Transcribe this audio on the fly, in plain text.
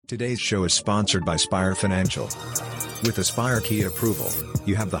Today's show is sponsored by Spire Financial. With Aspire Key approval,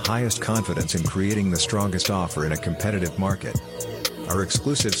 you have the highest confidence in creating the strongest offer in a competitive market. Our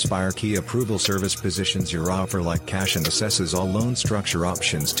exclusive Spire Key approval service positions your offer like cash and assesses all loan structure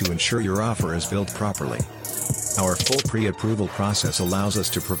options to ensure your offer is built properly. Our full pre-approval process allows us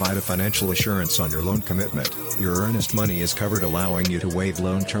to provide a financial assurance on your loan commitment. Your earnest money is covered, allowing you to waive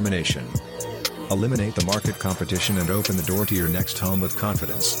loan termination. Eliminate the market competition and open the door to your next home with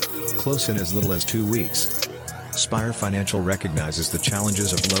confidence. Close in as little as 2 weeks. Spire Financial recognizes the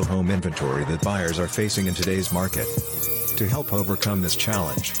challenges of low home inventory that buyers are facing in today's market. To help overcome this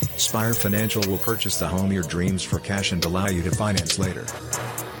challenge, Spire Financial will purchase the home your dreams for cash and allow you to finance later.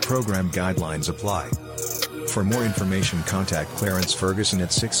 Program guidelines apply. For more information, contact Clarence Ferguson at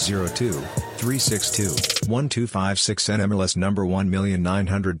 602-362-1256 and MLS number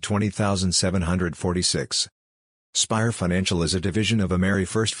 1920746. Spire Financial is a division of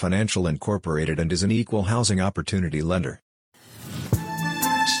AmeriFirst Financial Incorporated and is an equal housing opportunity lender.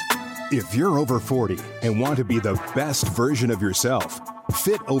 If you're over 40 and want to be the best version of yourself,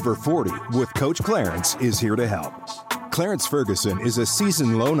 Fit Over 40 with Coach Clarence is here to help. Clarence Ferguson is a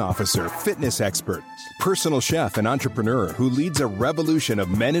seasoned loan officer, fitness expert, personal chef, and entrepreneur who leads a revolution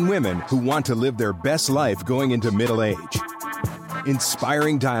of men and women who want to live their best life going into middle age.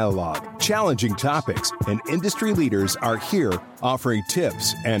 Inspiring dialogue, challenging topics, and industry leaders are here offering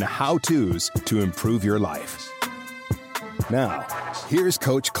tips and how-tos to improve your life. Now, here's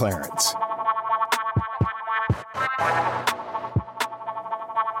Coach Clarence.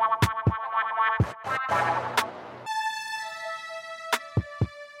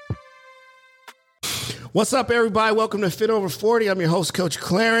 What's up, everybody? Welcome to Fit Over 40. I'm your host, Coach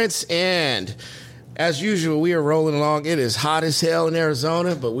Clarence, and as usual, we are rolling along. It is hot as hell in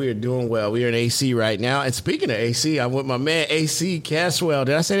Arizona, but we are doing well. We are in AC right now. And speaking of AC, I'm with my man, AC Caswell.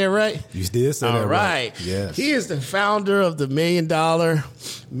 Did I say that right? You did say that right. Yes. He is the founder of the $1 Million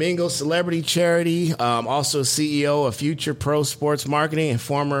Mingle Celebrity Charity, also CEO of Future Pro Sports Marketing, and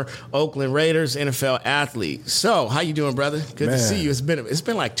former Oakland Raiders NFL athlete. So, how you doing, brother? Good to see you. It's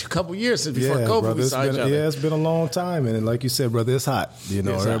been like a couple years since before COVID brother, we saw each other. Yeah, it's been a long time. And like you said, brother, it's hot. You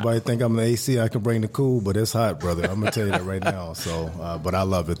know, everybody think I'm an AC. I can bring the cool, but it's hot, brother. I'm going to tell you that right now. So, but I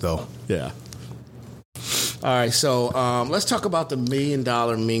love it, though. Yeah. All right, so let's talk about the $1 Million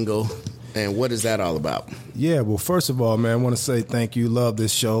Mingle. And what is that all about? Yeah, well, first of all, man, I want to say thank you. Love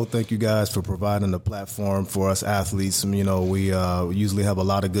this show. Thank you guys for providing a platform for us athletes. You know, we usually have a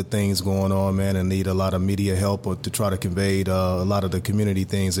lot of good things going on, man, and need a lot of media help to try to convey a lot of the community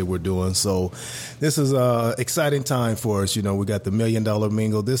things that we're doing. So this is an exciting time for us. You know, we got the $1 Million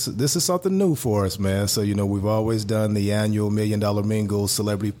Mingle. This is something new for us, man. So, you know, we've always done the annual $1 Million Mingle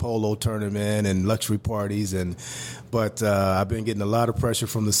celebrity polo tournament and luxury parties, but I've been getting a lot of pressure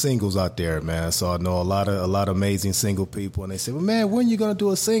from the singles out there, man. So I know a lot of amazing single people, and they say, "Well, man, when you gonna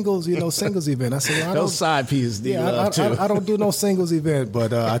do a singles event?" I said, well, "Those side pieces, I don't do no singles event."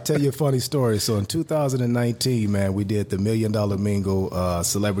 But I tell you a funny story. So in 2019, man, we did the $1 Million Mingle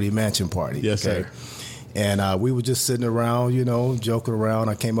celebrity mansion party. Yes, sir. And we were just sitting around, you know, joking around.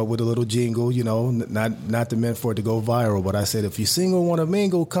 I came up with a little jingle, you know, not to meant for it to go viral, but I said, if you single want to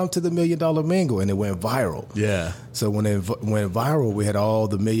mingle, come to the $1 Million Mingle, and it went viral. Yeah. So when it went viral, we had all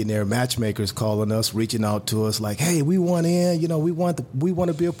the millionaire matchmakers calling us, reaching out to us, like, "Hey, we want in, you know, we want to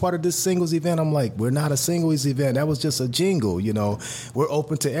be a part of this singles event." I'm like, "We're not a singles event. That was just a jingle, you know. We're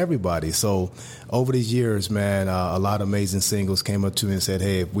open to everybody." So over these years, man, a lot of amazing singles came up to me and said,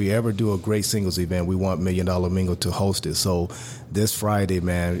 "Hey, if we ever do a great singles event, we want $1 Million Mingle to host it." So this Friday,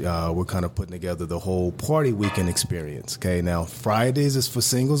 man, we're kind of putting together the whole party weekend experience. Okay, now Fridays is for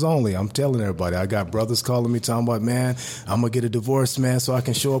singles only. I'm telling everybody. I got brothers calling me talking about, "Man, I'm gonna get a divorce, man, so I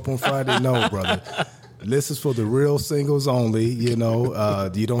can show up on Friday." No, brother. This is for the real singles only. You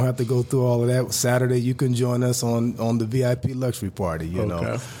know, you don't have to go through all of that. Saturday, you can join us on the VIP luxury party. You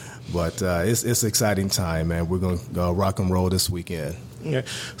know. But it's an exciting time, man. We're going to rock and roll this weekend. Yeah.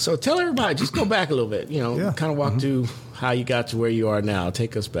 So tell everybody, just go back a little bit, you know, kind of walk through how you got to where you are now.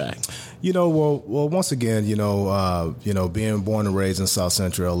 Take us back. You know, well, once again, you know, being born and raised in South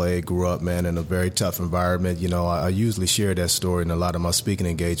Central LA, grew up, man, in a very tough environment. You know, I usually share that story in a lot of my speaking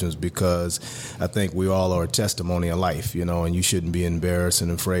engagements because I think we all are a testimony of life, you know, and you shouldn't be embarrassed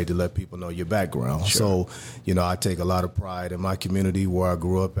and afraid to let people know your background. Sure. So, you know, I take a lot of pride in my community where I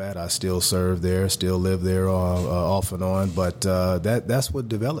grew up at. I still serve there, still live there off and on. But that's what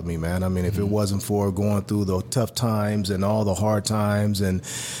developed me, man. I mean, if it wasn't for going through the tough times and all the hard times and,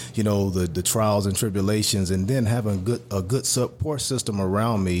 you know, the trials and tribulations, and then having a good support system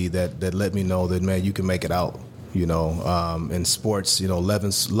around me that let me know that, man, you can make it out. in sports,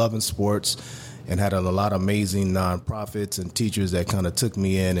 loving sports, and had a lot of amazing nonprofits and teachers that kind of took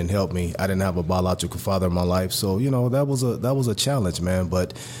me in and helped me. I didn't have a biological father in my life, so that was a challenge, man.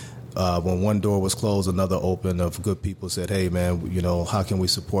 But when one door was closed, another opened. Of good people said, "Hey, man, how can we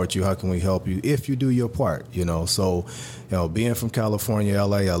support you? How can we help you if you do your part?" So, being from California,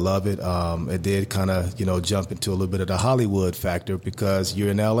 LA, I love it. It did kind of, jump into a little bit of the Hollywood factor because you're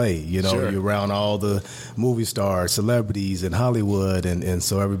in LA. Sure. You're around all the movie stars, celebrities in Hollywood, and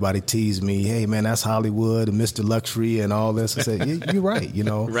so everybody teased me, "Hey, man, that's Hollywood and Mr. Luxury and all this." I said, "You're right.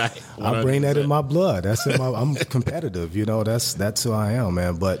 Right. 100%. I bring that in my blood. That's I'm competitive. That's who I am,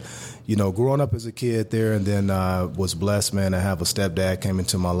 man." But growing up as a kid there, and then was blessed, man, to have a stepdad came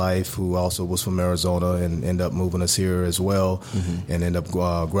into my life who also was from Arizona and ended up moving us here as well, and ended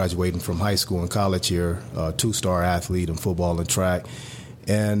up graduating from high school and college here, 2-star athlete in football and track.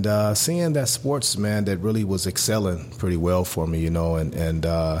 And seeing that sports, man, that really was excelling pretty well for me, and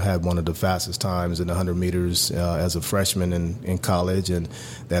had one of the fastest times in the 100 meters as a freshman in college, and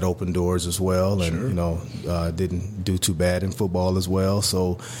that opened doors as well. Sure. And, didn't do too bad in football as well.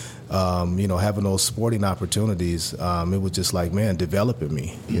 So, having those sporting opportunities, it was just like, man, developing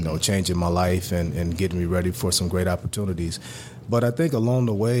me, changing my life and getting me ready for some great opportunities. But I think along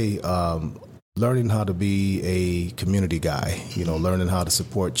the way, learning how to be a community guy, learning how to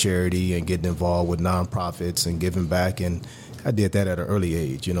support charity and getting involved with nonprofits and giving back. And I did that at an early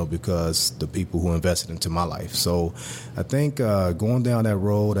age, because the people who invested into my life. So I think going down that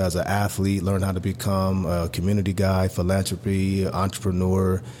road as an athlete, learn how to become a community guy, philanthropy,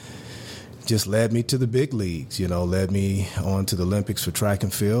 entrepreneur, just led me to the big leagues, led me on to the Olympics for track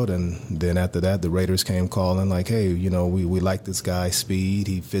and field. And then after that, the Raiders came calling like, "Hey, we like this guy's speed.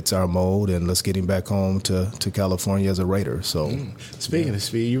 He fits our mold, and let's get him back home to California as a Raider." So, Speaking of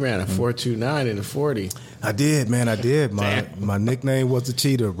speed, you ran a 4.29 in the 40. I did, man. I did. My nickname was the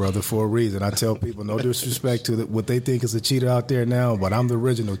Cheetah, brother, for a reason. I tell people, no disrespect to what they think is a cheetah out there now, but I'm the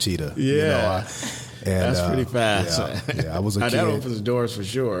original Cheetah. Yeah. And, that's pretty fast. Yeah, I was a kid. That opens doors for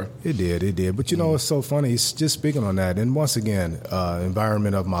sure. It did. But it's so funny. It's just speaking on that. And once again,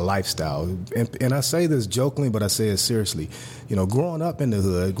 environment of my lifestyle. And I say this jokingly, but I say it seriously. Growing up in the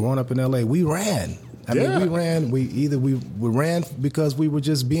hood, growing up in LA, we ran. I mean, we ran. We ran because we were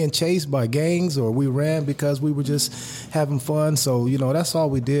just being chased by gangs, or we ran because we were just having fun. So that's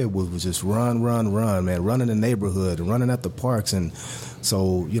all we did was just run, man, running the neighborhood and running at the parks. And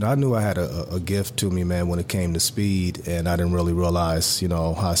so I knew I had a gift to me, man, when it came to speed, and I didn't really realize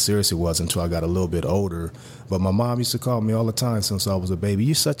how serious it was until I got a little bit older. But my mom used to call me all the time since I was a baby,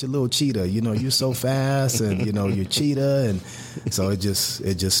 "You're such a little cheetah, you're so fast, and you're cheetah," and so it just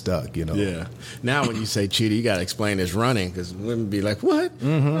stuck, Yeah. Now when you say cheetah, you got to explain this running, because women be like, "What?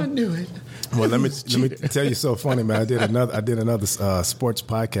 I knew it." Well, let me tell you so funny, man. I did another sports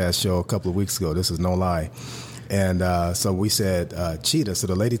podcast show a couple of weeks ago. This is no lie, and so we said cheetah. So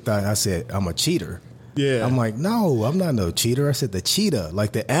the lady thought I said I'm a cheater. Yeah. I'm like, "No, I'm not no cheater." I said the cheetah,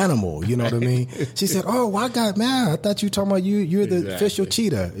 like the animal. You know what I mean? She said, "Oh, I got mad. I thought you were talking about you're the official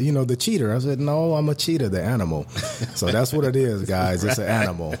cheetah. The cheater." I said, "No, I'm a cheetah, the animal." So that's what it is, guys. It's an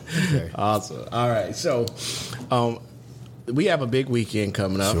animal. Okay. Awesome. All right. So, we have a big weekend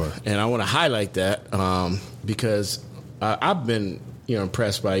coming up, Sure. and I want to highlight that because I've been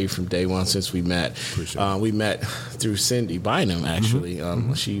impressed by you from day one since we met. Appreciate it. We met through Cindy Bynum, actually.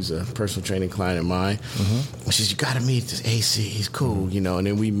 She's a personal training client of mine. She said, "You got to meet this AC. He's cool," and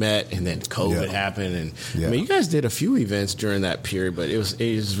then we met, and then COVID happened, and I mean, you guys did a few events during that period, but it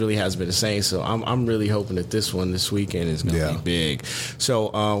just really hasn't been the same. So I'm really hoping that this weekend is going to be big.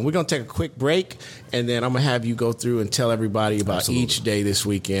 So we're going to take a quick break, and then I'm going to have you go through and tell everybody about each day this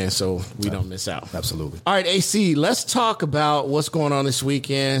weekend so we don't miss out. Absolutely. All right, AC, let's talk about what's going on this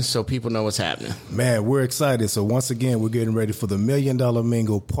weekend so people know what's happening. Man, we're excited. So once again, we're getting ready for the $1 Million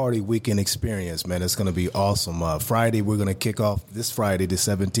Mingle Party Weekend Experience, man. It's going to be awesome. Friday, we're going to kick off this Friday, the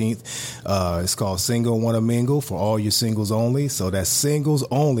 17th. It's called Single Wanna Mingle for all your singles only. So that's singles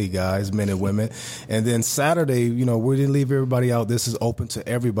only, guys, men and women. And then Saturday, we didn't leave everybody out. This is open to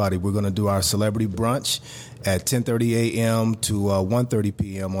everybody. We're going to do our celebrity brunch at 10:30 a.m. to 1:30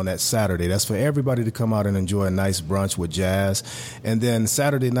 p.m. on that Saturday. That's for everybody to come out and enjoy a nice brunch with jazz. And then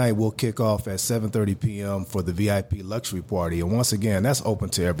Saturday night, we'll kick off at 7:30 p.m. for the VIP luxury party. And once again, that's open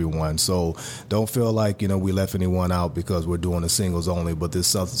to everyone. So don't feel like, we left anyone out because we're doing the singles only, but there's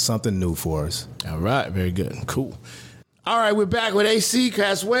something new for us. All right. Very good. Cool. All right, we're back with AC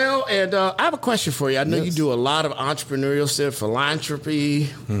Caswell, and I have a question for you. I know you do a lot of entrepreneurial stuff, philanthropy.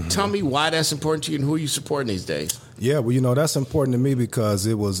 Tell me why that's important to you and who are you supporting these days? Yeah, well, that's important to me because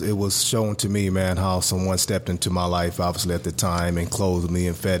it was shown to me, man, how someone stepped into my life, obviously at the time, and clothed me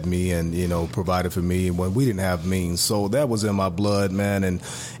and fed me and, provided for me when we didn't have means. So that was in my blood, man, and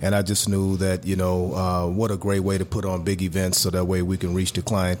I just knew that, what a great way to put on big events so that way we can reach the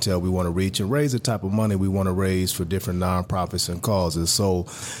clientele we want to reach and raise the type of money we want to raise for different nonprofits and causes. So,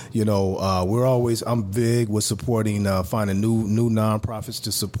 I'm big with supporting, finding new nonprofits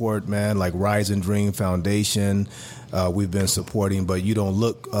to support, man, like Rise and Dream Foundation. We've been supporting, but you don't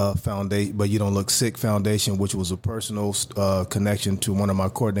look sick foundation, which was a personal connection to one of my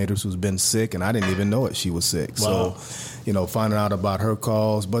coordinators who's been sick, and I didn't even know it. She was sick. Wow. So, finding out about her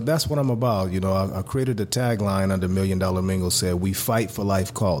cause. But that's what I'm about. I created a tagline under $1 Million Mingle said, "We fight for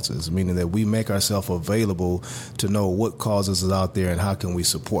life causes," meaning that we make ourselves available to know what causes is out there and how can we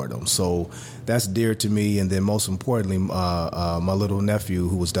support them. So that's dear to me. And then most importantly, my little nephew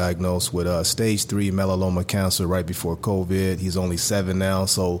who was diagnosed with stage 3 melanoma cancer right before COVID. He's only 7 now.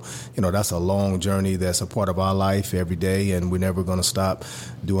 So, that's a long journey that's a part of our life every day. And we're never going to stop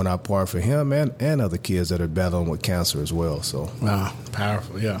doing our part for him and other kids that are battling with cancer as well. So, wow,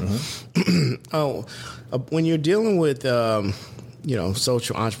 powerful. Yeah. Mm-hmm. When you're dealing with,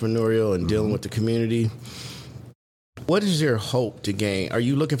 social entrepreneurial and dealing with the community, what is your hope to gain? Are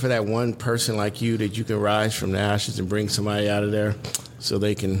you looking for that one person like you that you can rise from the ashes and bring somebody out of there so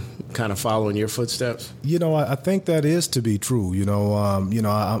they can kind of follow in your footsteps? I think that is to be true.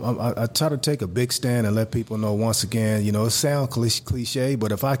 I try to take a big stand and let people know once again, it sounds cliche,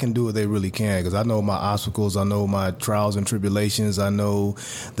 but if I can do it, they really can, because I know my obstacles, I know my trials and tribulations, I know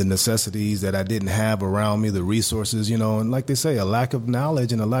the necessities that I didn't have around me, the resources, and like they say, a lack of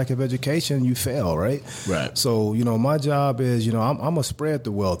knowledge and a lack of education, you fail, right? Right. So, my job is, I'm going to spread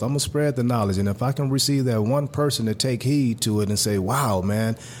the wealth, I'm going to spread the knowledge, and if I can receive that one person to take heed to it and say, wow,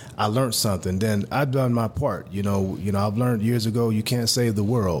 man, I learned something, then I've done my part. I've learned years ago you can't save the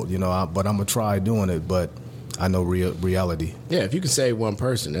world, but I'm going to try doing it, but I know reality. Yeah, if you can save one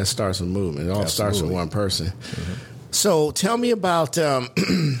person, that starts a movement. It all starts with one person. Mm-hmm. So tell me about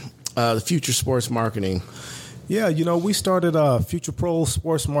the Future Sports Marketing. Yeah, we started Future Pro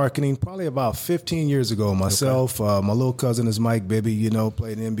Sports Marketing probably about 15 years ago. Myself, my little cousin is Mike Bibby,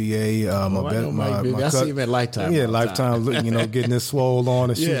 played NBA. I see him at Lifetime. Yeah, Lifetime, getting his swole on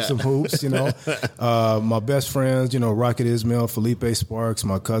and shooting some hoops, My best friends, Rocket Ismail, Felipe Sparks,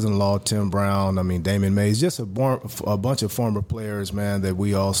 my cousin-in-law, Tim Brown, Damon Mays, just a bunch of former players, man, that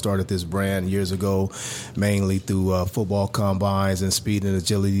we all started this brand years ago, mainly through football combines and speed and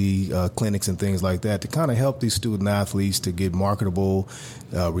agility clinics and things like that to kind of help these student athletes to get marketable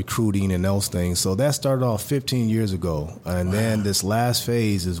recruiting and those things. So that started off 15 years ago. And then this last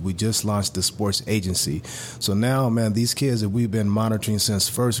phase is we just launched the sports agency. So now, man, these kids that we've been monitoring since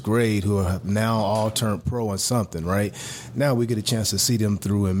first grade who have now all turned pro in something, right? Now we get a chance to see them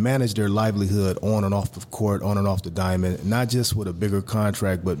through and manage their livelihood on and off the court, on and off the diamond, not just with a bigger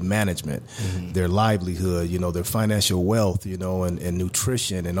contract, but management, their livelihood, their financial wealth, and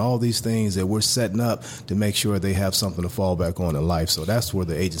nutrition and all these things that we're setting up to make sure they have something to fall back on in life. So that's where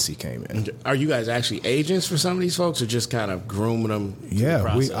the agency came in. Are you guys actually agents for some of these folks or just kind of grooming them? Yeah,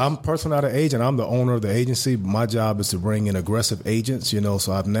 I'm personally not an agent. I'm the owner of the agency. My job is to bring in aggressive agents,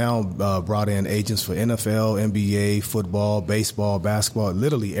 so I've now brought in agents for NFL, NBA, football, baseball, basketball,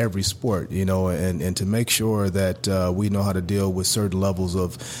 literally every sport, and to make sure that we know how to deal with certain levels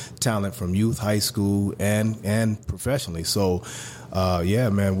of talent from youth, high school, and professionally. So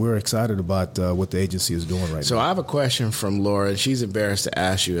man, we're excited about what the agency is doing right now. So I have a question from Laura, and she's embarrassed to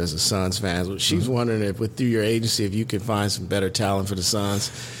ask you as a Suns fan. She's wondering if, through your agency, if you can find some better talent for the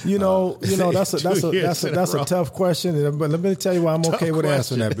Suns. That's a tough question. But let me tell you why I'm okay with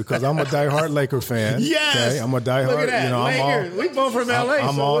answering that, because I'm a diehard Laker fan. Yes, okay? I'm a diehard. Look at that. We both from LA.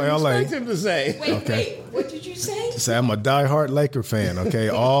 I'm all LA. Expect him to say. Wait. What did you say? Say I'm a diehard Laker fan. Okay,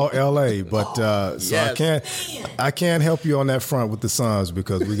 all LA. But I can't help you on that front with the Suns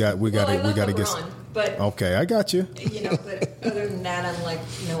because we got to get. But okay, I got you. But other than that, I'm like,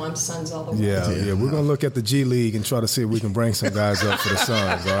 I'm Suns all the way. Yeah. We're gonna look at the G League and try to see if we can bring some guys up for the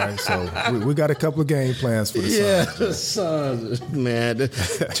Suns. All right, so we got a couple of game plans for the Suns. Yeah, the Suns, man.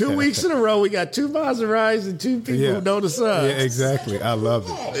 2 weeks in a row, we got 2 Maseratis and 2 people who know the Suns. Yeah, exactly. I love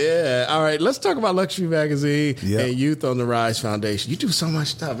it. Yeah. All right, let's talk about Luxury Magazine and Youth on the Rise Foundation. You do so much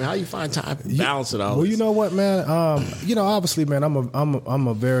stuff. Man. How you find time to balance it all? Well, you know what, man. Obviously, man, I'm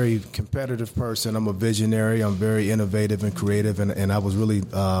a very competitive person. I'm a visionary. I'm very innovative and creative. creative, and I was really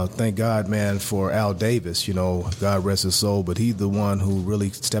thank God, man, for Al Davis. You know, God rest his soul, but he's the one who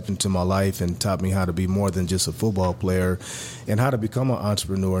really stepped into my life and taught me how to be more than just a football player, and how to become an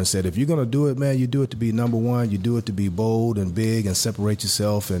entrepreneur. And said, if you're going to do it, man, you do it to be number one. You do it to be bold and big and separate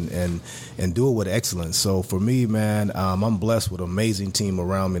yourself and do it with excellence. So for me, man, I'm blessed with an amazing team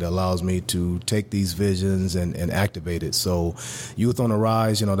around me that allows me to take these visions and activate it. So Youth on the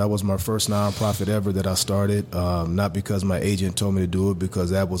Rise, you know, that was my first nonprofit ever that I started, not because my agent told me to do it, because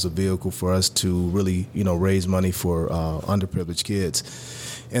that was a vehicle for us to really, you know, raise money for underprivileged kids.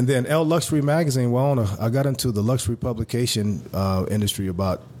 And then Elle Luxury Magazine, well, I got into the luxury publication industry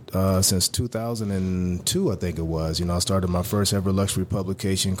about since 2002, I think it was. You know, I started my first ever luxury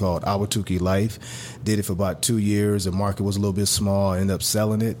publication called Awatuki Life. Did it for about 2 years. The market was a little bit small. I ended up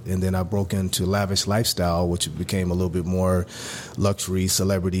selling it. And then I broke into Lavish Lifestyle, which became a little bit more luxury,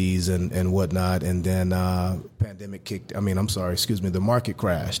 celebrities and whatnot. And then the market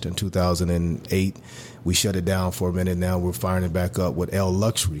crashed in 2008. We shut it down for a minute. Now we're firing it back up with Elle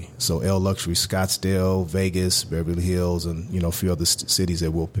Luxury. So Elle Luxury, Scottsdale, Vegas, Beverly Hills, and, you know, a few other cities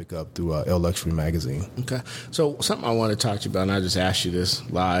that we'll pick up through Elle Luxury Magazine. Okay. So something I want to talk to you about, and I just asked you this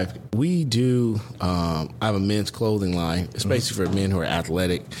live. We do, I have a men's clothing line, especially for men who are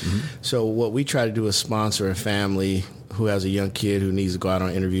athletic. Mm-hmm. So what we try to do is sponsor a family who has a young kid who needs to go out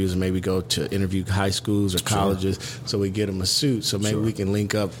on interviews and maybe go to interview high schools or colleges. Sure. So we get them a suit. So maybe we can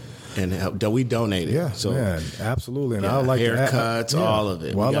link up and help. We donate it. Yeah, so, man, absolutely. And I like haircuts, all of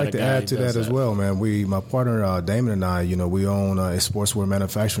it. Well, I like to add to that as well, man. My partner Damon and I, you know, we own a sportswear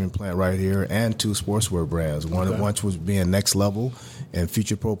manufacturing plant right here and 2 sportswear brands. One was being Next Level and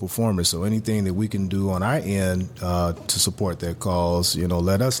Future Pro Performance. So anything that we can do on our end to support their cause, you know,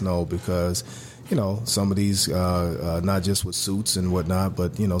 let us know, because, you know, some of these, not just with suits and whatnot,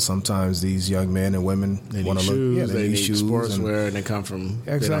 but, you know, sometimes these young men and women want to look. Yeah, they need shoes, sportswear, and they come from.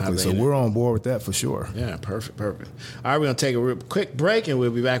 Exactly. So we're on board with that for sure. Yeah, perfect. All right, we're going to take a real quick break, and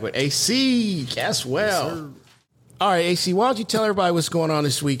we'll be back with AC. Guess well. Yes, all right, AC, why don't you tell everybody what's going on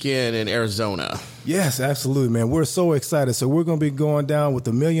this weekend in Arizona? Yes, absolutely, man. We're so excited. So we're going to be going down with the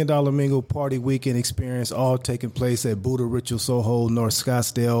 $1 Million Mingle Party Weekend Experience, all taking place at Buddha Ritual Soho, North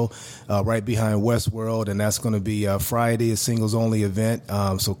Scottsdale, right behind Westworld. And that's going to be Friday, a singles-only event.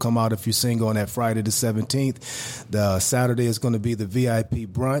 So come out if you're single on that Friday the 17th. The Saturday is going to be the VIP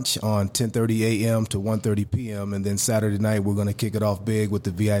brunch on 10:30 a.m. to 1:30 p.m. And then Saturday night, we're going to kick it off big with the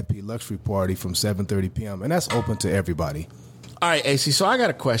VIP luxury party from 7:30 p.m. And that's open to everybody. All right, AC, so I got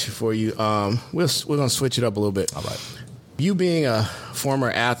a question for you. We're going to switch it up a little bit. All right. You being a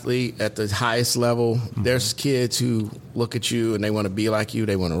former athlete at the highest level, there's kids who look at you and they want to be like you.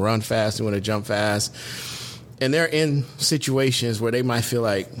 They want to run fast. They want to jump fast. And they're in situations where they might feel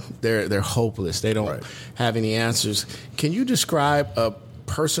like they're hopeless. They don't have any answers. Can you describe a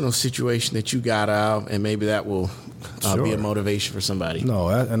personal situation that you got out, and maybe that will be a motivation for somebody? No,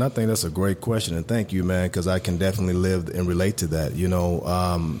 and I think that's a great question, and thank you, man, because I can definitely live and relate to that. You know,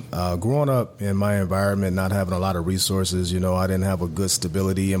 growing up in my environment, not having a lot of resources, you know, I didn't have a good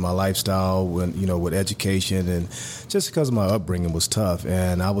stability in my lifestyle, with education, and just because my upbringing was tough.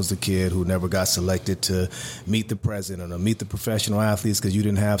 And I was the kid who never got selected to meet the president or meet the professional athletes because you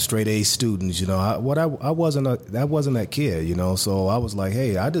didn't have straight A students. You know, I wasn't that kid. You know, so I was like,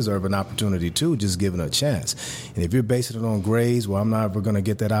 hey, I deserve an opportunity too, just given a chance. And if you're basing it on grades, well, I'm not ever going to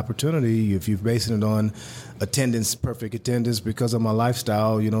get that opportunity. If you're basing it on attendance, perfect attendance, because of my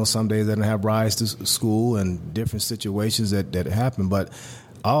lifestyle, you know, some days I didn't have rides to school and different situations that happen. But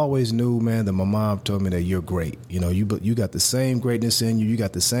I always knew, man, that my mom told me that you're great. You know, you got the same greatness in you. You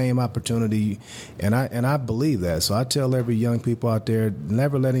got the same opportunity, and I believe that. So I tell every young people out there,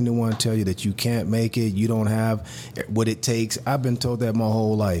 never let anyone tell you that you can't make it. You don't have what it takes. I've been told that my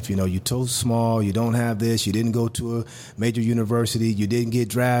whole life. You know, you're too small. You don't have this. You didn't go to a major university. You didn't get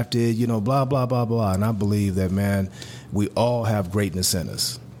drafted. You know, blah blah blah blah. And I believe that, man, we all have greatness in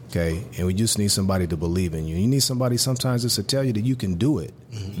us. Okay, and we just need somebody to believe in you. You need somebody sometimes just to tell you that you can do it.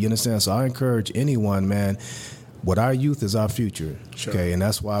 Mm-hmm. You understand? So I encourage anyone, man, what our youth is our future. Sure. Okay, and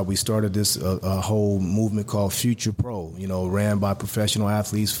that's why we started this a whole movement called Future Pro, you know, ran by professional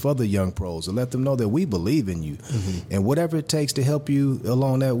athletes for the young pros, to let them know that we believe in you. Mm-hmm. And whatever it takes to help you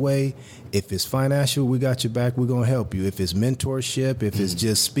along that way, if it's financial, we got your back, we're going to help you. If it's mentorship, if it's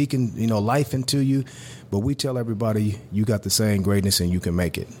just speaking, you know, life into you, but we tell everybody you got the same greatness and you can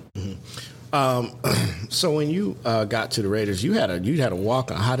make it. Mm-hmm. So when you got to the Raiders, you had a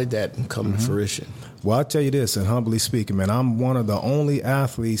walk on. How did that come to fruition? Well, I'll tell you this, and humbly speaking, man, I'm one of the only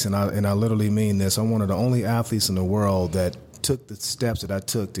athletes, and I literally mean this, I'm one of the only athletes in the world that took the steps that I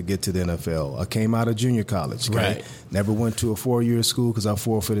took to get to the NFL. I came out of junior college. Okay? Right. Never went to a 4-year school because I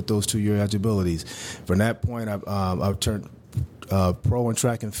forfeited those 2-year eligibilities. From that point, I turned pro in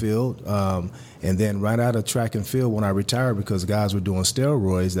track and field, and then right out of track and field when I retired because guys were doing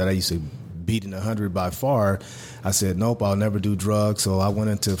steroids that I used to beating 100 by far, I said, nope, I'll never do drugs. So I went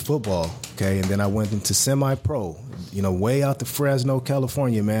into football, okay, and then I went into semi-pro, way out to Fresno,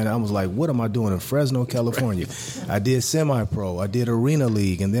 California, man. I was like, what am I doing in Fresno, California? I did semi-pro. I did Arena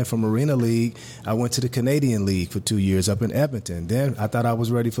League, and then from Arena League, I went to the Canadian League for 2 years up in Edmonton. Then I thought I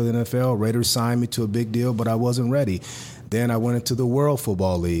was ready for the NFL. Raiders signed me to a big deal, but I wasn't ready. Then I went into the World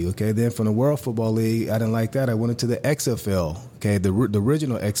Football League, okay? Then from the World Football League, I didn't like that. I went into the XFL, okay, the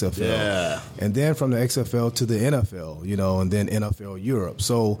original XFL. Yeah. And then from the XFL to the NFL, and then NFL Europe.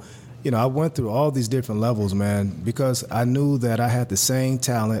 So, I went through all these different levels, man, because I knew that I had the same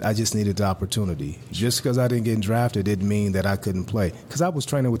talent. I just needed the opportunity. Just because I didn't get drafted didn't mean that I couldn't play. Because I was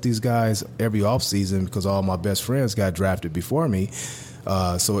training with these guys every offseason because all my best friends got drafted before me.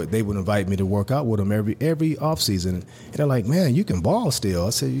 So they would invite me to work out with them every off season, and they're like, "Man, you can ball still." I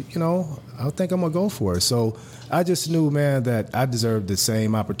said, I think I'm gonna go for it. So I just knew, man, that I deserved the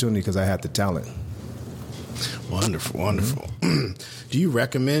same opportunity because I had the talent. Wonderful, wonderful. Do you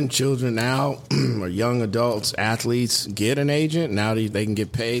recommend children now or young adults, athletes, get an agent now that they can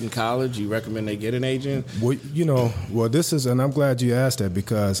get paid in college? You recommend they get an agent? Well, this is, and I'm glad you asked that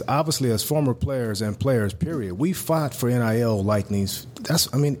because obviously as former players and players, period, we fought for NIL like these.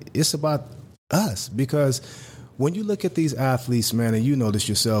 It's about us because when you look at these athletes, man, and you know this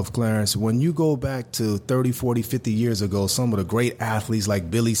yourself, Clarence, when you go back to 30, 40, 50 years ago, some of the great athletes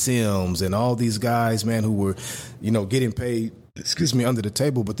like Billy Sims and all these guys, man, who were, getting paid, under the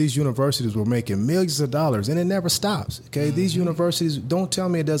table, but these universities were making millions of dollars, and it never stops, okay? Mm-hmm. These universities, don't tell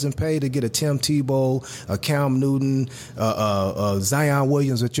me it doesn't pay to get a Tim Tebow, a Cam Newton, Zion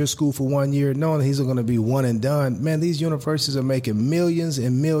Williams at your school for 1 year, knowing he's going to be one and done. Man, these universities are making millions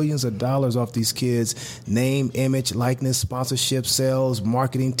and millions of dollars off these kids' name, image, likeness, sponsorship, sales,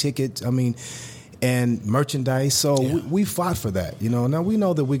 marketing, tickets, and merchandise. So we fought for that, Now we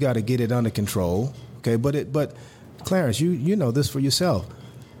know that we got to get it under control, okay? But Clarence, you know this for yourself.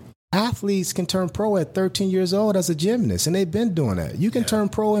 Athletes can turn pro at 13 years old as a gymnast, and they've been doing that. You can turn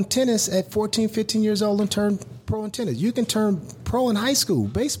pro in tennis at 14, 15 years old and turn pro in tennis. You can turn pro in high school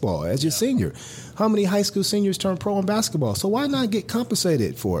baseball as your senior. How many high school seniors turn pro in basketball? So why not get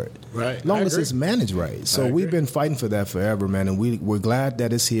compensated for it? Right. As long as it's managed right. So we've been fighting for that forever, man, and we're glad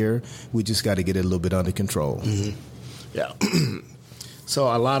that it's here. We just got to get it a little bit under control. Mm-hmm. Yeah. So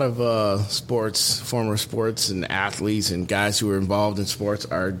a lot of former sports and athletes and guys who are involved in sports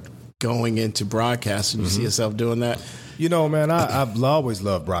are going into broadcasting. You see yourself doing that? Man, I've always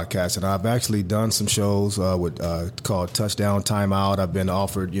loved broadcasting. I've actually done some shows called Touchdown Timeout. I've been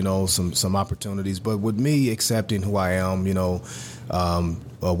offered, some opportunities. But with me accepting who I am,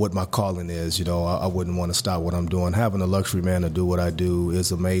 what my calling is, I wouldn't want to stop what I'm doing. Having the luxury, man, to do what I do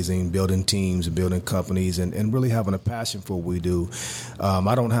is amazing. Building teams, building companies, and really having a passion for what we do.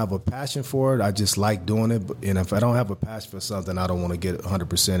 I don't have a passion for it. I just like doing it. And if I don't have a passion for something, I don't want to get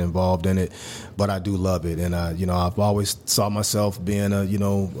 100% involved in it. But I do love it. And, I've always saw myself being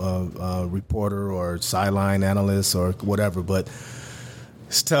a reporter or sideline analyst or whatever. But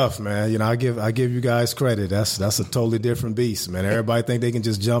it's tough, man. I give you guys credit. That's a totally different beast, man. Everybody think they can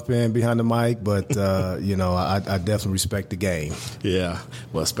just jump in behind the mic, but I definitely respect the game. Yeah,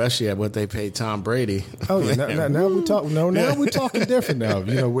 well, especially at what they paid Tom Brady. Oh yeah, now we talk. Now we're talking different now.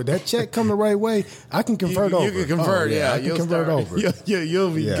 With that check come the right way, I can convert over. You can convert, I can convert over.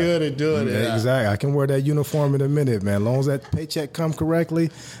 You'll be good at doing it. Exactly. I can wear that uniform in a minute, man. As long as that paycheck come correctly,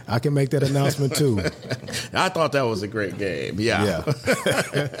 I can make that announcement too. I thought that was a great game. Yeah.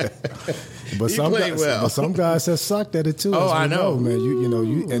 But some guys have sucked at it too. Oh, I know, man.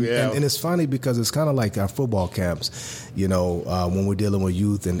 And it's funny because it's kind of like our football camps. When we're dealing with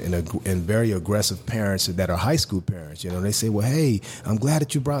youth and very aggressive parents that are high school parents. They say, "Well, hey, I'm glad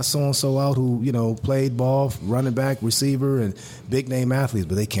that you brought so and so out who played ball, running back, receiver, and big name athletes,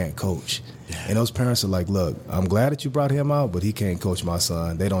 but they can't coach." Yeah. And those parents are like, "Look, I'm glad that you brought him out, but he can't coach my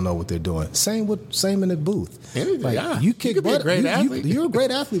son. They don't know what they're doing." Same in the booth. You kick butt. You're a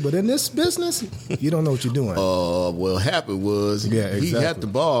great athlete, but in this business, you don't know what you're doing. What happened was he had the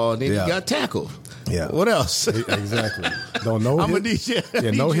ball and then he got tackled. Yeah. What else? Exactly. Don't know. I'm a DJ.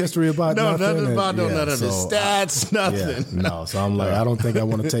 Yeah, no history about nothing. Nothing about and, none of the stats, nothing. Yeah, no, so I'm like, I don't think I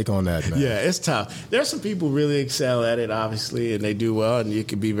want to take on that, man. Yeah, it's tough. There's some people really excel at it, obviously, and they do well, and it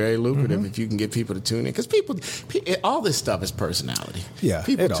can be very lucrative if you can get people to tune in. Because all this stuff is personality. Yeah,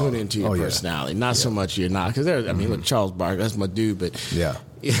 people tune into your yeah. personality, not so much you're not. Because I mean, look, Charles Barkley, that's my dude, but yeah.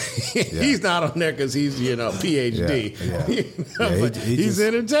 He's not on there because he's PhD. Yeah. He's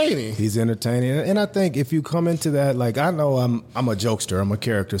entertaining. He's entertaining, and I think if you come into that, like I know I'm a jokester, I'm a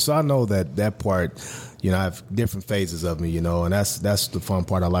character, so I know that part. I have different phases of me, and that's the fun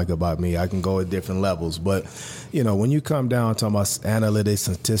part I like about me. I can go at different levels, but when you come down talking about analytics,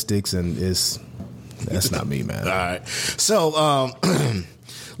 statistics, and that's not me, man. All right, so.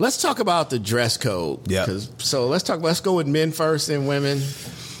 Let's talk about the dress code. Yeah. Let's go with men first and women.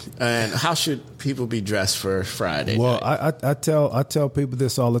 And how should people be dressed for Friday Well, night? I tell people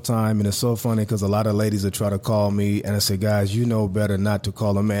this all the time, and it's so funny because a lot of ladies will try to call me, and I say, guys, you know better not to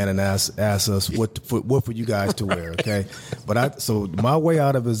call a man and ask us what for you guys to wear, okay? So my way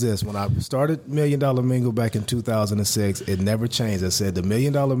out of it is this: when I started $1 Million Mingle back in 2006, it never changed. I said the $1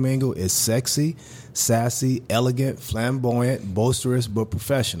 Million Mingle is sexy, sassy, elegant, flamboyant, boisterous, but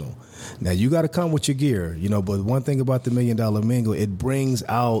professional. Now, you got to come with your gear, but one thing about the $1 Million Mingle, it brings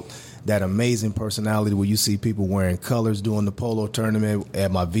out that amazing personality where you see people wearing colors doing the polo tournament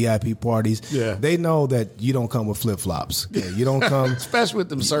at my VIP parties. Yeah. They know that you don't come with flip-flops. Okay? You don't come. Especially with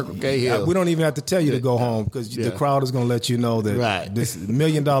them Circle K Hills. We don't even have to tell you to go home because the crowd is going to let you know that this $1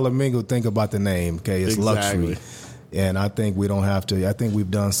 Million Mingle, think about the name, okay? It's luxury. And I think we don't have to. I think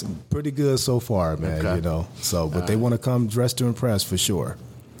we've done some pretty good so far, man, Okay. So, but they want to come dressed to impress for sure.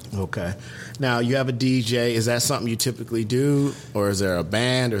 Okay. Now, you have a DJ. Is that something you typically do, or is there a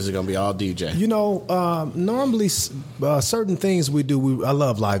band, or is it going to be all DJ? Normally certain things we do, I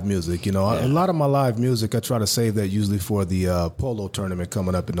love live music. A lot of my live music, I try to save that usually for the polo tournament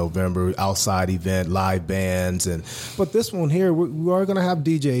coming up in November, outside event, live bands. But this one here, we are going to have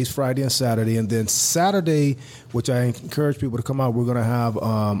DJs Friday and Saturday. And then Saturday, which I encourage people to come out, we're going to have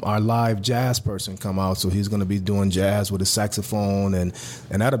our live jazz person come out. So he's going to be doing jazz with his saxophone, and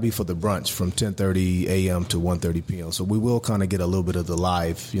that'll be for the brunch from 10:30 a.m. to 1:30 p.m. So we will kind of get a little bit of the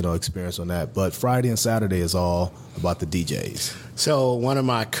live, experience on that. But Friday and Saturday is all about the DJs. So one of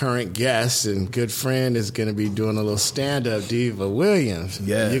my current guests and good friend is going to be doing a little stand-up, Diva Williams.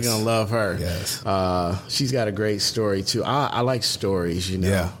 Yes. You're going to love her. Yes. She's got a great story, too. I like stories,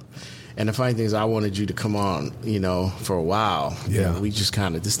 Yeah. And the funny thing is, I wanted you to come on, for a while. Yeah. We just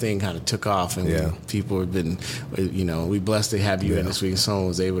this thing kind of took off, and people have been, we blessed to have you in this week, and someone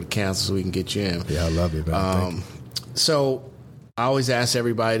was able to cancel so we can get you in. Yeah, I love it, man. Thank you. So I always ask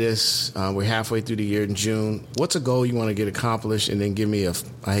everybody this. We're halfway through the year in June. What's a goal you want to get accomplished? And then give me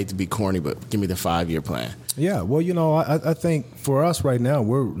I hate to be corny, but give me the 5-year plan. Yeah, well, I think for us right now,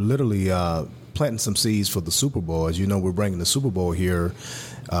 we're literally planting some seeds for the Super Bowl. As you know, we're bringing the Super Bowl here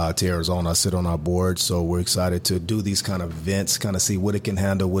to Arizona. I sit on our board, so we're excited to do these kind of events, kind of see what it can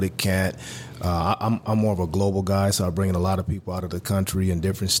handle, what it can't. I'm more of a global guy, so I bring in a lot of people out of the country and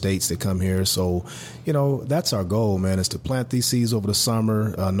different states that come here. So, that's our goal, man, is to plant these seeds over the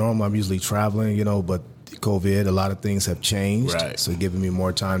summer. Normally, I'm usually traveling, but COVID, a lot of things have changed. Right. So giving me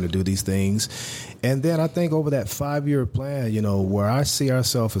more time to do these things. And then I think over that 5-year plan, where I see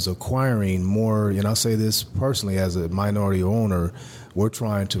ourselves as acquiring more, and I'll say this personally as a minority owner, we're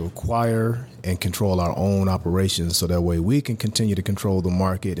trying to acquire and control our own operations so that way we can continue to control the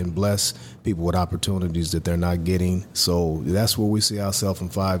market and bless people with opportunities that they're not getting. So that's where we see ourselves in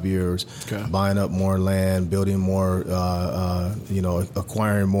 5 years, buying up more land, building more,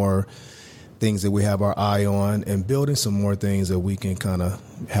 acquiring more things that we have our eye on, and building some more things that we can kind of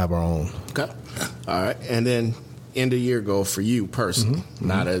have our own. Okay. All right. And then end of year goal for you personally,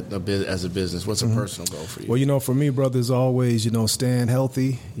 not as a business. What's a personal goal for you? Well, for me, brother, is always, staying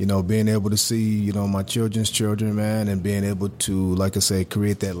healthy, being able to see, my children's children, man, and being able to, like I say,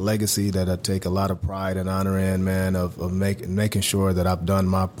 create that legacy that I take a lot of pride and honor in, man, of making sure that I've done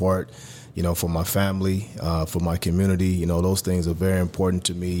my part, for my family, for my community. Those things are very important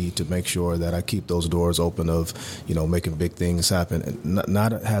to me, to make sure that I keep those doors open of, making big things happen.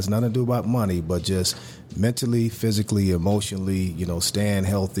 Not has nothing to do about money, but just mentally, physically, emotionally, staying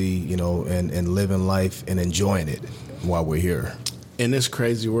healthy, and living life and enjoying it while we're here. In this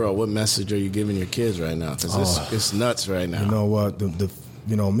crazy world, what message are you giving your kids right now? Because it's nuts right now. You know what?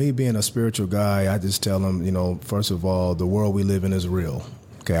 Me being a spiritual guy, I just tell them, first of all, the world we live in is real.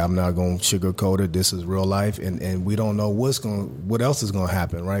 Okay, I'm not going to sugarcoat it. This is real life, and we don't know what else is going to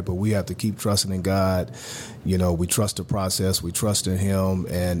happen, right? But we have to keep trusting in God. You know, we trust the process, we trust in Him,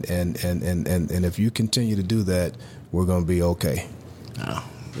 and if you continue to do that, we're going to be okay. Oh,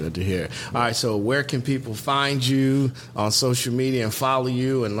 good to hear. All right, so where can people find you on social media and follow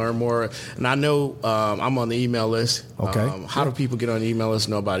you and learn more? And I know I'm on the email list. Okay. How do people get on the email list,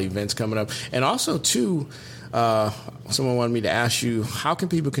 know about events coming up? And also, too, someone wanted me to ask you, how can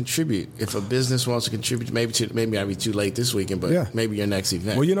people contribute if a business wants to contribute? Maybe I'll be too late this weekend, but maybe your next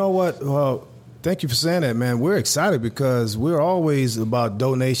event. Well, you know what? Thank you for saying that, man. We're excited because we're always about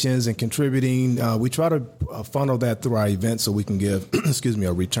donations and contributing. We try to funnel that through our events so we can give,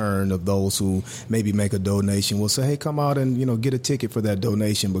 a return of those who maybe make a donation. We'll say, hey, come out and, get a ticket for that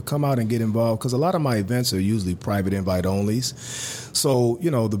donation, but come out and get involved because a lot of my events are usually private invite onlys. So,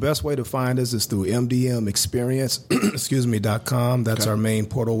 the best way to find us is through mdmexperience.com. That's our main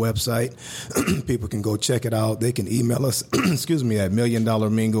portal website. People can go check it out. They can email us, at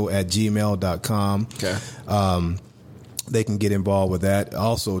milliondollarmingle@gmail.com. Okay. They can get involved with that.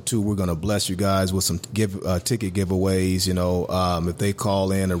 Also, too, we're going to bless you guys with some ticket giveaways. If they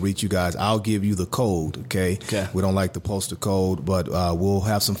call in or reach you guys, I'll give you the code. Okay. We don't like to post a code, but we'll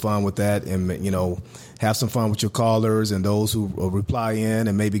have some fun with that, and have some fun with your callers and those who reply in,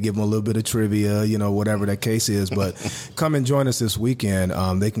 and maybe give them a little bit of trivia. Whatever that case is. But come and join us this weekend.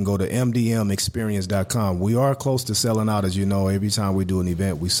 They can go to mdmexperience.com. We are close to selling out, as you know. Every time we do an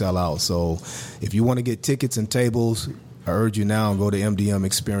event, we sell out. So if you want to get tickets and tables, I urge you now, go to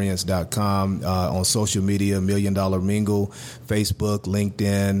mdmexperience.com. On social media, $1 Million Mingle, Facebook,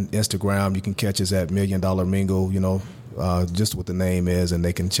 LinkedIn, Instagram. You can catch us at $1 Million Mingle, just what the name is, and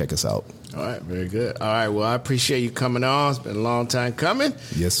they can check us out. All right, very good. All right, well, I appreciate you coming on. It's been a long time coming.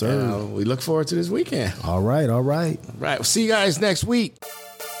 Yes, sir. We look forward to this weekend. All right. All right, we'll see you guys next week.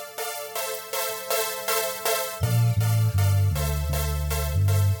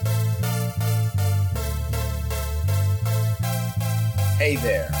 Hey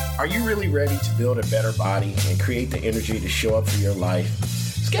there. Are you really ready to build a better body and create the energy to show up for your life?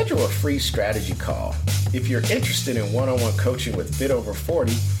 Schedule a free strategy call. If you're interested in one-on-one coaching with Fit Over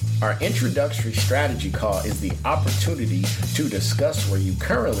 40, our introductory strategy call is the opportunity to discuss where you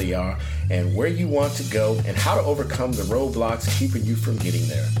currently are and where you want to go and how to overcome the roadblocks keeping you from getting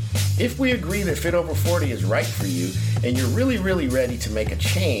there. If we agree that Fit Over 40 is right for you and you're really, really ready to make a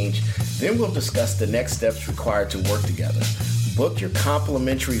change, then we'll discuss the next steps required to work together. Book your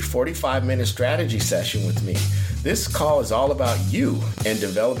complimentary 45-minute strategy session with me. This call is all about you and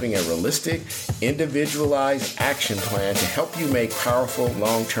developing a realistic, individualized action plan to help you make powerful,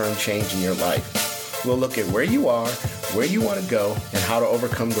 long-term change in your life. We'll look at where you are, where you want to go, and how to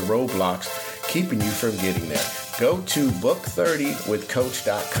overcome the roadblocks keeping you from getting there. Go to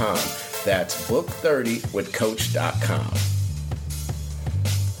book30withcoach.com. That's book30withcoach.com.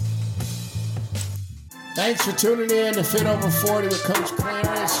 Thanks for tuning in to Fit Over 40 with Coach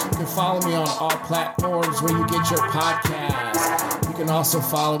Clarence. You can follow me on all platforms where you get your podcasts. You can also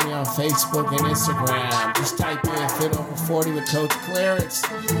follow me on Facebook and Instagram. Just type in Fit Over 40 with Coach Clarence.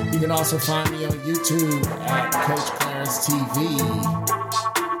 You can also find me on YouTube at Coach Clarence TV.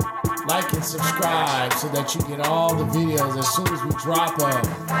 Like and subscribe so that you get all the videos as soon as we drop them.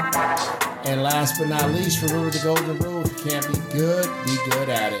 And last but not least, remember the golden rule: if you can't be good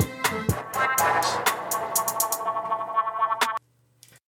at it.